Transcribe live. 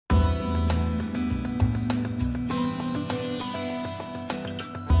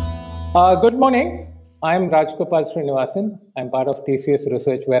Good morning. I'm Rajgopal Srinivasan. I'm part of TCS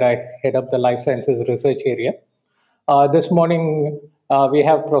Research, where I head up the life sciences research area. This morning, we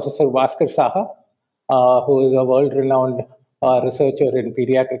have Professor Vaskar Saha, who is a world-renowned researcher in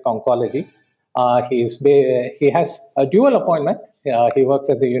pediatric oncology. He has a dual appointment. He works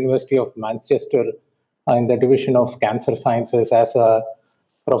at the University of Manchester in the Division of Cancer Sciences as a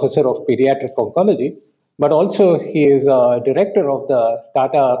professor of pediatric oncology, but also he is a director of the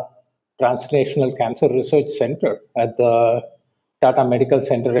Tata Translational Cancer Research Centre at the Tata Medical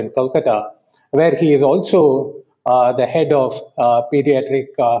Centre in Kolkata, where he is also the head of pediatric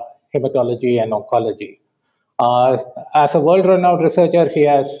hematology and oncology. Uh, as a world-renowned researcher, he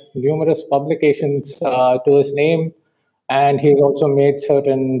has numerous publications to his name, and he's also made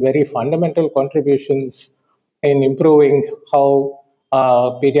certain very fundamental contributions in improving how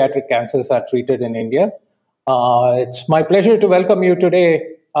pediatric cancers are treated in India. It's my pleasure to welcome you today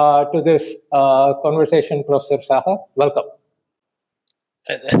to this conversation, Professor Saha. Welcome.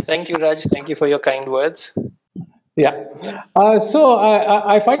 Thank you, Raj. Thank you for your kind words. Yeah. So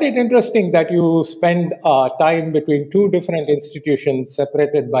I find it interesting that you spend time between two different institutions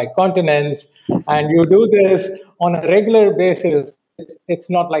separated by continents, and you do this on a regular basis. It's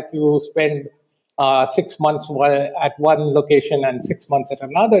not like you spend 6 months at one location and 6 months at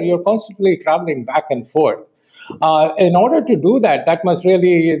another. You're constantly traveling back and forth. In order to do that, there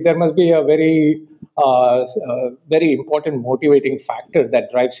must be a very important motivating factor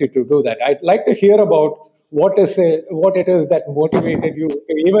that drives you to do that. I'd like to hear about what it is that motivated you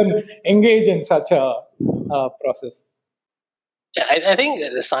to even engage in such a process. Yeah, I think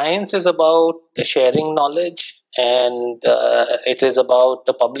the science is about sharing knowledge, and it is about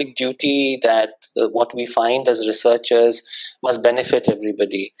the public duty that what we find as researchers must benefit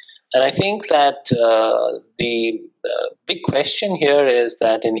everybody. And I think that the big question here is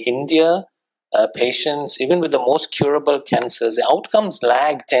that in India, patients, even with the most curable cancers, the outcomes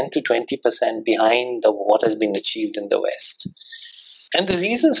lag 10 to 20% behind what has been achieved in the West. And the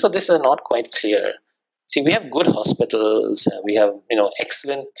reasons for this are not quite clear. See, we have good hospitals, we have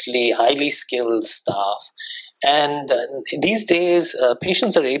excellently, highly skilled staff, and these days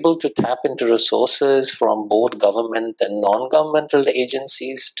patients are able to tap into resources from both government and non-governmental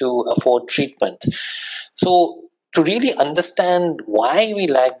agencies to afford treatment. So to really understand why we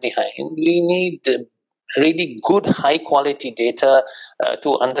lag behind, we need really good, high quality data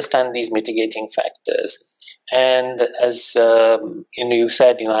to understand these mitigating factors. And as you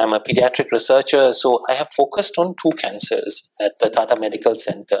said, I'm a pediatric researcher, so I have focused on two cancers at the Tata Medical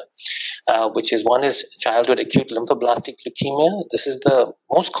Centre, one is childhood acute lymphoblastic leukemia. This is the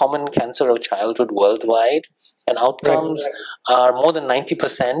most common cancer of childhood worldwide, and outcomes are more than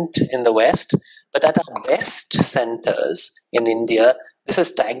 90% in the West. But at our best centers in India, this has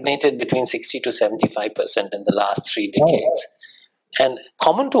stagnated between 60 to 75% in the last 3 decades. And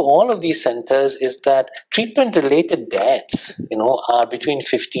common to all of these centers is that treatment-related deaths, are between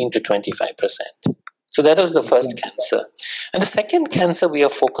 15 to 25%. So that was the first cancer. And the second cancer we are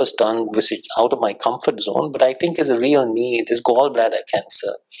focused on, which is out of my comfort zone, but I think is a real need, is gallbladder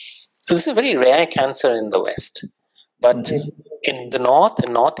cancer. So this is a very rare cancer in the West. But in the north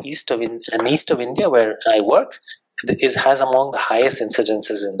and northeast and east of India, where I work, has among the highest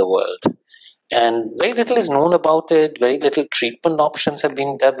incidences in the world. And very little is known about it. Very little treatment options have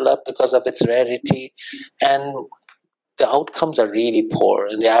been developed because of its rarity. And the outcomes are really poor.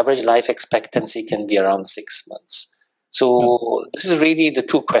 And the average life expectancy can be around 6 months. So this is really the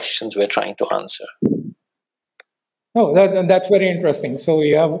two questions we're trying to answer. Oh, that's very interesting. So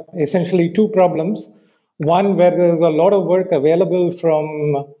you have essentially two problems. One, where there's a lot of work available from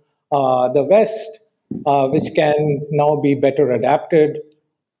the West, which can now be better adapted,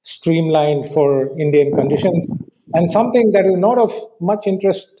 streamlined for Indian conditions, and something that is not of much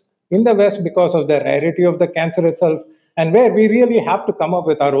interest in the West because of the rarity of the cancer itself, and where we really have to come up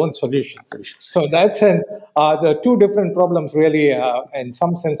with our own solutions. So in that sense, the two different problems really, in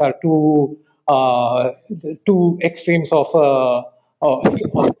some sense, are two extremes of a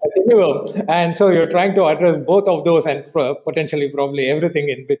continuum. And so you're trying to address both of those and potentially probably everything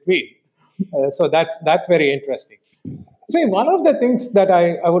in between. So that's very interesting. See, one of the things that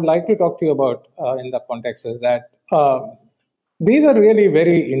I would like to talk to you about in the context is that these are really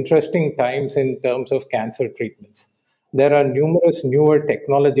very interesting times in terms of cancer treatments. There are numerous newer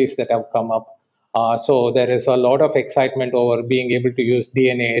technologies that have come up. So there is a lot of excitement over being able to use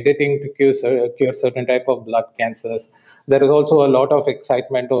DNA editing to cure certain type of blood cancers. There is also a lot of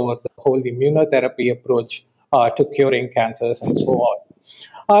excitement over the whole immunotherapy approach to curing cancers and so on.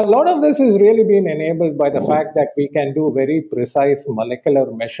 A lot of this has really been enabled by the fact that we can do very precise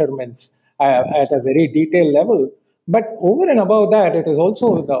molecular measurements at a very detailed level. But over and above that, it is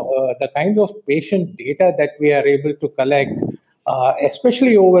also the kinds of patient data that we are able to collect,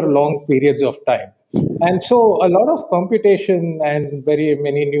 especially over long periods of time. And so a lot of computation and very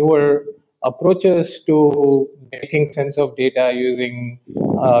many newer approaches to making sense of data using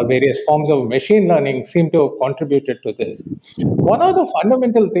various forms of machine learning seem to have contributed to this. One of the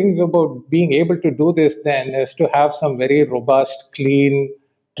fundamental things about being able to do this then is to have some very robust, clean,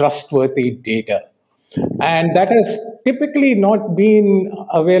 trustworthy data. And that has typically not been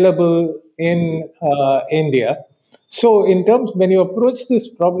available in India. So, in terms when you approach this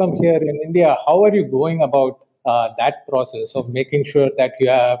problem here in India, how are you going about that process of making sure that you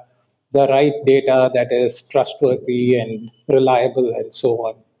have the right data that is trustworthy and reliable and so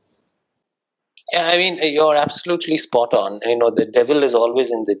on? Yeah, I mean, you're absolutely spot on. The devil is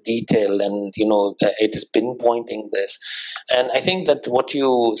always in the detail, and it is pinpointing this. And I think that what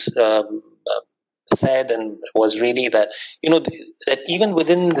you said and was really that that even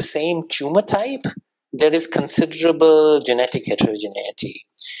within the same tumor type, there is considerable genetic heterogeneity,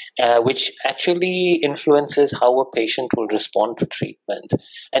 which actually influences how a patient will respond to treatment.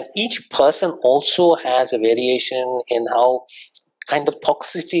 And each person also has a variation in how kind of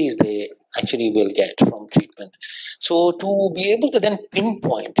toxicities they actually will get from treatment. So to be able to then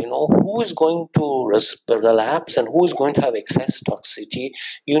pinpoint, who is going to relapse and who is going to have excess toxicity,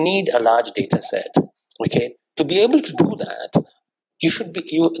 you need a large data set. Okay, to be able to do that,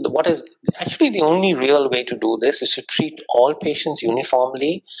 what is actually the only real way to do this is to treat all patients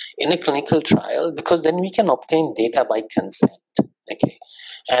uniformly in a clinical trial, because then we can obtain data by consent. Okay,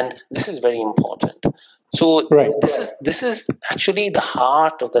 and this is very important. So Right. this is actually the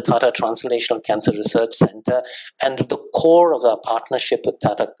heart of the Tata Translational Cancer Research Centre and the core of our partnership with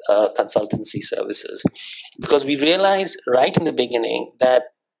Tata Consultancy Services, because we realized right in the beginning that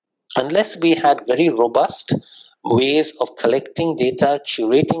unless we had very robust ways of collecting data,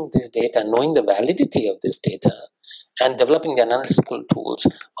 curating this data, knowing the validity of this data, and developing the analytical tools,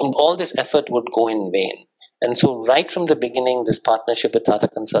 all this effort would go in vain. And so right from the beginning, this partnership with Tata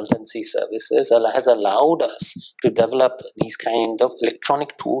Consultancy Services has allowed us to develop these kind of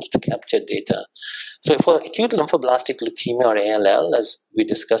electronic tools to capture data. So for acute lymphoblastic leukemia, or ALL, as we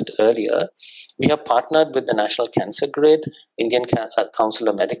discussed earlier, we have partnered with the National Cancer Grid, Indian Council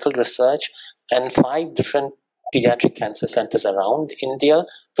of Medical Research, and 5 different pediatric cancer centers around India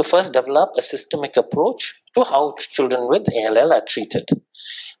to first develop a systemic approach to how children with ALL are treated.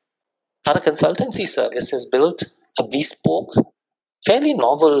 Tata Consultancy Services built a bespoke, fairly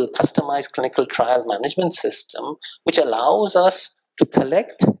novel, customized clinical trial management system, which allows us to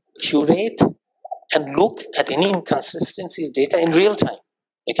collect, curate, and look at any inconsistencies data in real time.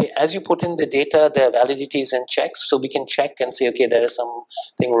 Okay, as you put in the data, there are validities and checks, so we can check and say, okay, there is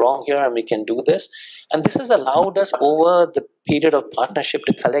something wrong here, and we can do this. And this has allowed us over the period of partnership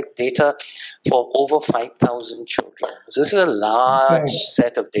to collect data for over 5,000 children. So this is a large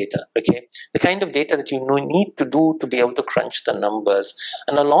set of data. Okay, the kind of data that you need to do to be able to crunch the numbers.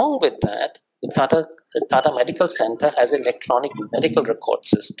 And along with that, the Tata Medical Center has an electronic medical record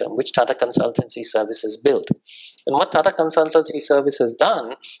system, which Tata Consultancy Services built. And what Tata Consultancy Service has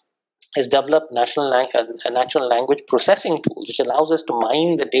done is develop natural language processing tools, which allows us to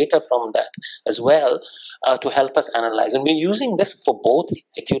mine the data from that as well to help us analyze. And we're using this for both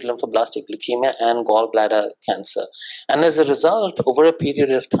acute lymphoblastic leukemia and gallbladder cancer. And as a result, over a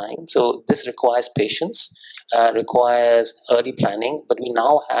period of time, so this requires patience, requires early planning, but we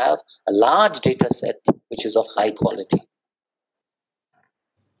now have a large data set which is of high quality.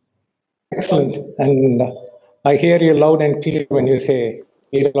 Excellent. And I hear you loud and clear when you say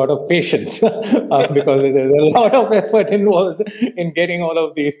need a lot of patience because there's a lot of effort involved in getting all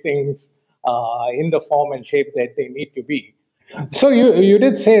of these things in the form and shape that they need to be. So you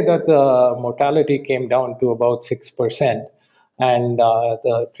did say that the mortality came down to about 6%, and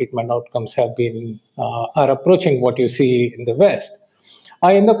the treatment outcomes have been are approaching what you see in the West.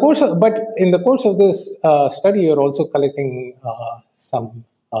 In the course of this study, you're also collecting some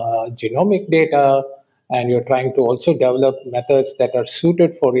genomic data, and you're trying to also develop methods that are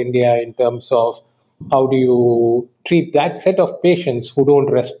suited for India in terms of how do you treat that set of patients who don't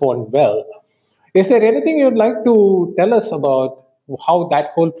respond well. Is there anything you'd like to tell us about how that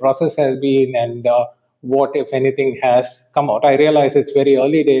whole process has been and what, if anything, has come out? I realize it's very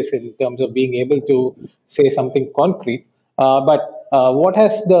early days in terms of being able to say something concrete, but what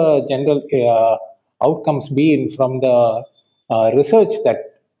has the general outcomes been from the research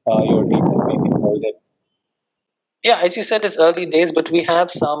that your team has been involved in? Yeah, as you said, it's early days, but we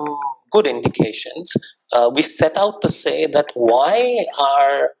have some good indications. We set out to say that why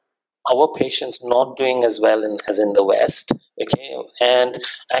are our patients not doing as well as in the West, okay? And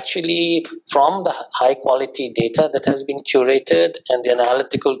actually, from the high quality data that has been curated and the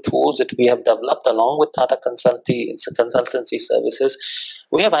analytical tools that we have developed along with Tata Consultancy Services,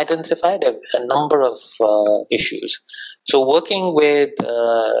 we have identified a number of issues. So, working with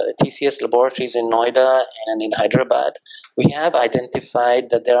TCS laboratories in Noida and in Hyderabad, we have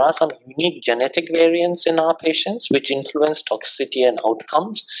identified that there are some unique genetic variants in our patients which influence toxicity and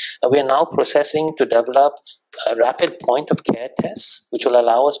outcomes. We are now processing to develop rapid point of care tests, which will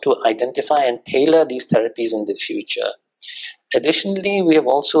allow us to identify and tailor these therapies in the future. Additionally, we have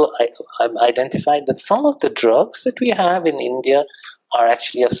also identified that some of the drugs that we have in India are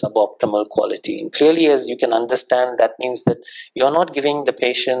actually of suboptimal quality. And clearly, as you can understand, that means that you're not giving the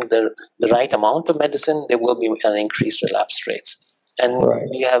patient the right amount of medicine, there will be an increased relapse rates. And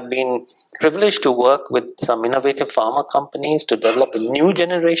we have been privileged to work with some innovative pharma companies to develop a new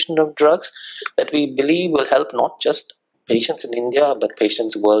generation of drugs that we believe will help not just patients in India, but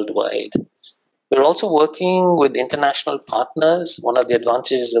patients worldwide. We're also working with international partners. One of the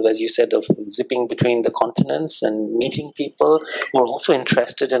advantages of, as you said, of zipping between the continents and meeting people who are also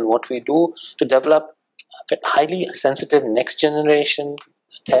interested in what we do to develop highly sensitive next generation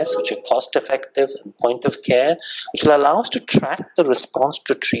tests which are cost effective and point of care, which will allow us to track the response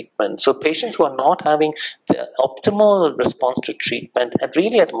to treatment. So patients who are not having the optimal response to treatment, and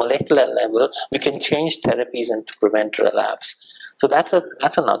really at molecular level, we can change therapies and to prevent relapse. So that's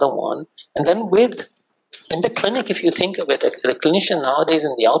another one. And then in the clinic, if you think of it, the clinician nowadays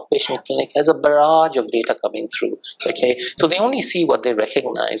in the outpatient clinic has a barrage of data coming through. Okay, so they only see what they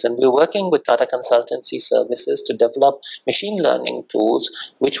recognize, and we're working with Tata Consultancy Services to develop machine learning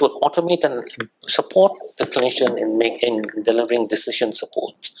tools which will automate and support the clinician in delivering decision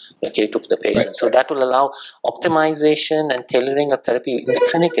support, okay, to the patient. Right. So that will allow optimization and tailoring of therapy in the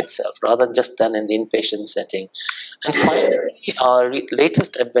clinic itself, rather than just done in the inpatient setting. And finally, our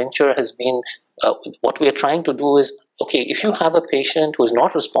latest adventure has been. What we are trying to do is, okay, if you have a patient who is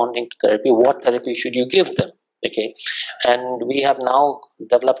not responding to therapy, what therapy should you give them? Okay, and we have now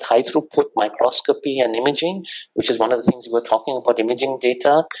developed high throughput microscopy and imaging, which is one of the things we were talking about, imaging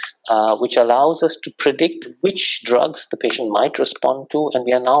data, which allows us to predict which drugs the patient might respond to, and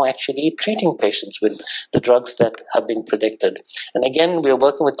we are now actually treating patients with the drugs that have been predicted. And again, we are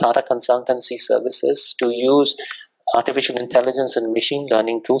working with Tata Consultancy Services to use artificial intelligence and machine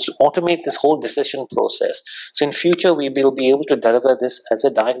learning tools to automate this whole decision process. So in future, we will be able to deliver this as a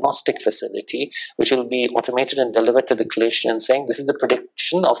diagnostic facility, which will be automated and delivered to the clinician saying, this is the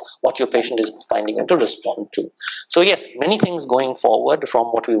prediction of what your patient is finding and to respond to. So yes, many things going forward from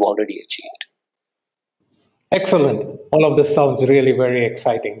what we've already achieved. Excellent. All of this sounds really very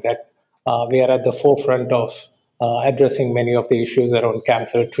exciting, that we are at the forefront of addressing many of the issues around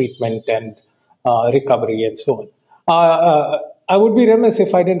cancer treatment and recovery and so on. I would be remiss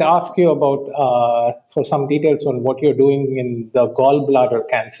if I didn't ask you about for some details on what you're doing in the gallbladder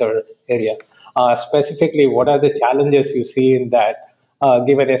cancer area. Specifically, what are the challenges you see in that,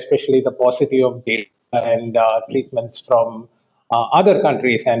 given especially the paucity of data and treatments from other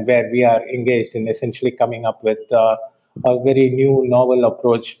countries, and where we are engaged in essentially coming up with a very new, novel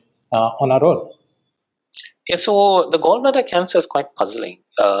approach on our own? Yeah, so the gallbladder cancer is quite puzzling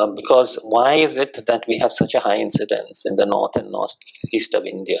because why is it that we have such a high incidence in the north and northeast of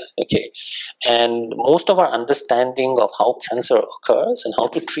India? Okay, and most of our understanding of how cancer occurs and how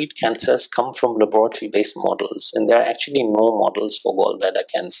to treat cancers come from laboratory-based models, and there are actually no models for gallbladder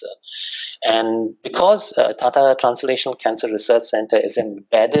cancer. And because Tata Translational Cancer Research Centre is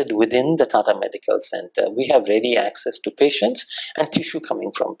embedded within the Tata Medical Centre, we have ready access to patients and tissue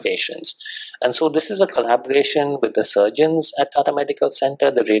coming from patients. And so this is a collaboration with the surgeons at Tata Medical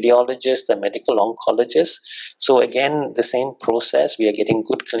Centre, the radiologists, the medical oncologists. So again, the same process, we are getting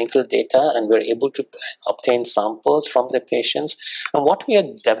good clinical data and we're able to obtain samples from the patients. And what we are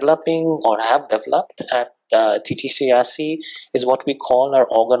developing or have developed at TTCRC is what we call our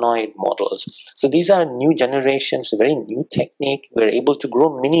organoid models. So these are new generations, a very new technique. We're able to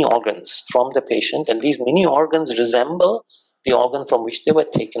grow mini organs from the patient, and these mini organs resemble the organ from which they were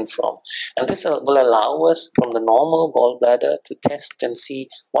taken from. And this will allow us from the normal gallbladder to test and see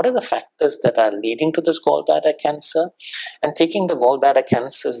what are the factors that are leading to this gallbladder cancer. And taking the gallbladder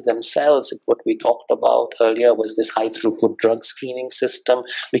cancers themselves, what we talked about earlier was this high throughput drug screening system.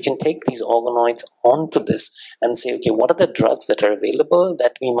 We can take these organoids onto this this and say, okay, what are the drugs that are available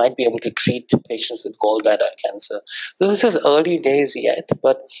that we might be able to treat patients with gallbladder cancer? So this is early days yet,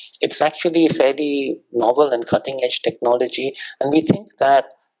 but it's actually fairly novel and cutting-edge technology, and we think that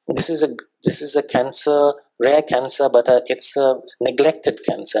this is a cancer, rare cancer, but it's a neglected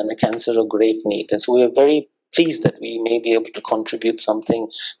cancer and a cancer of great need. And so we are very pleased that we may be able to contribute something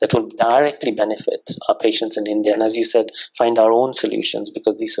that will directly benefit our patients in India. And as you said, find our own solutions,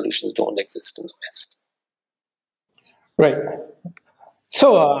 because these solutions don't exist in the West. Right.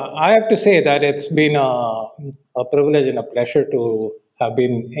 So I have to say that it's been a privilege and a pleasure to have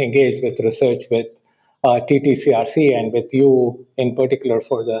been engaged with research with TTCRC and with you in particular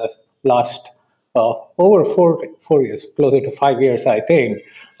for the last over 4 years, closer to 5 years, I think.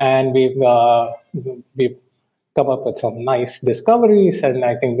 And we've come up with some nice discoveries, and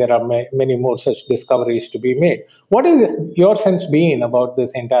I think there are many more such discoveries to be made. What is your sense been about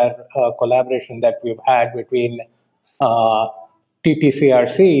this entire collaboration that we've had between uh,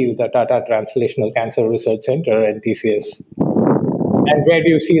 TTCRC, the Tata Translational Cancer Research Centre, and TCS? And where do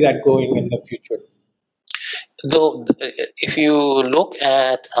you see that going in the future? Though, if you look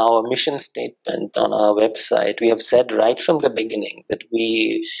at our mission statement on our website, we have said right from the beginning that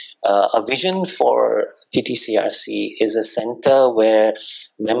our vision for TTCRC is a center where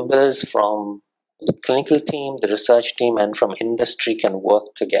members from the clinical team, the research team, and from industry can work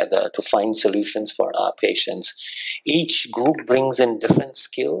together to find solutions for our patients. Each group brings in different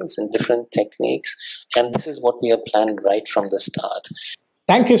skills and different techniques, and this is what we have planned right from the start.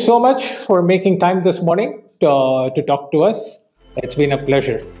 Thank you so much for making time this morning to talk to us. It's been a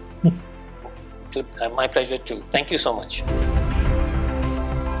pleasure. My pleasure too. Thank you so much.